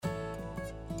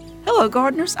Hello,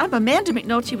 gardeners. I'm Amanda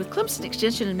McNulty with Clemson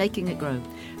Extension and Making It Grow.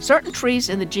 Certain trees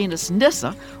in the genus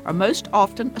Nyssa are most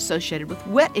often associated with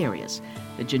wet areas.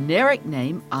 The generic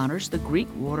name honors the Greek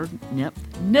water nymph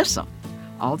Nyssa.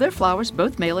 All their flowers,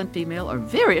 both male and female, are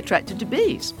very attractive to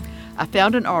bees. I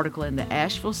found an article in the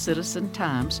Asheville Citizens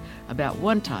Times about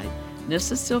one type,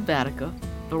 Nyssa Sylvatica,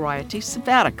 variety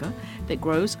Sylvatica, that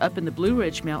grows up in the Blue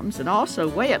Ridge Mountains and also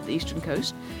way up the eastern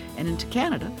coast and into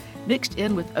Canada, mixed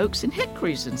in with oaks and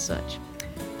hickories and such.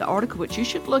 The article, which you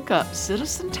should look up,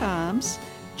 Citizen Times,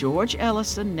 George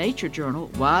Ellison, Nature Journal,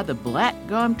 Why the Black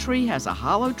Gum Tree Has a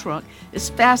Hollow Trunk, is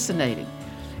fascinating.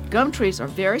 Gum trees are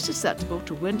very susceptible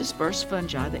to wind-dispersed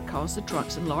fungi that cause the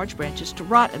trunks and large branches to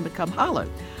rot and become hollow.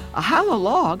 A hollow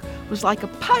log was like a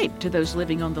pipe to those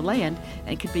living on the land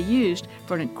and could be used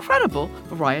for an incredible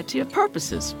variety of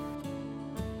purposes.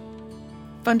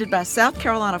 Funded by South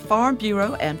Carolina Farm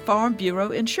Bureau and Farm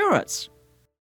Bureau Insurance.